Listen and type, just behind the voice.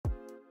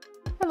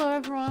Hello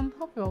everyone,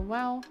 hope you're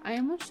well. I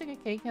am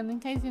Cake, and in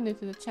case you're new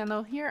to the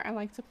channel, here I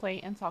like to play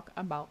and talk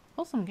about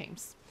wholesome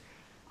games.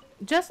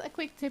 Just a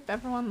quick tip,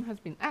 everyone has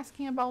been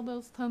asking about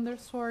those thunder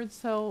swords,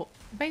 so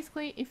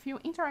basically if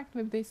you interact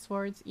with these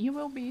swords, you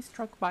will be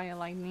struck by a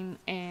lightning,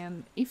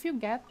 and if you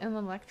get an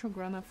electro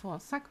for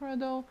Sakura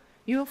though,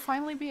 you will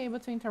finally be able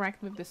to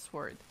interact with this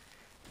sword.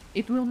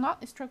 It will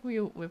not strike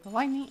you with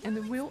lightning and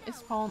it will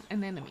spawn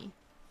an enemy.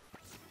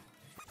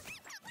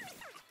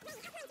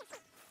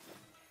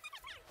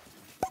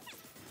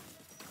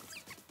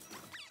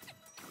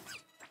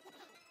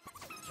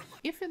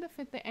 If you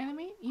defeat the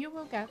enemy, you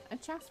will get a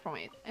chest from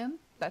it, and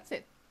that's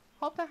it.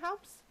 Hope that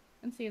helps,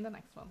 and see you in the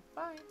next one.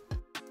 Bye!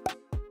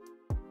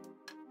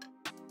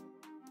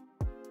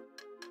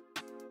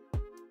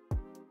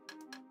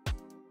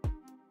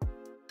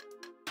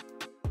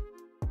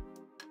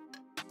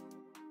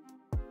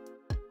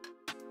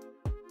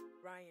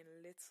 Ryan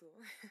Little.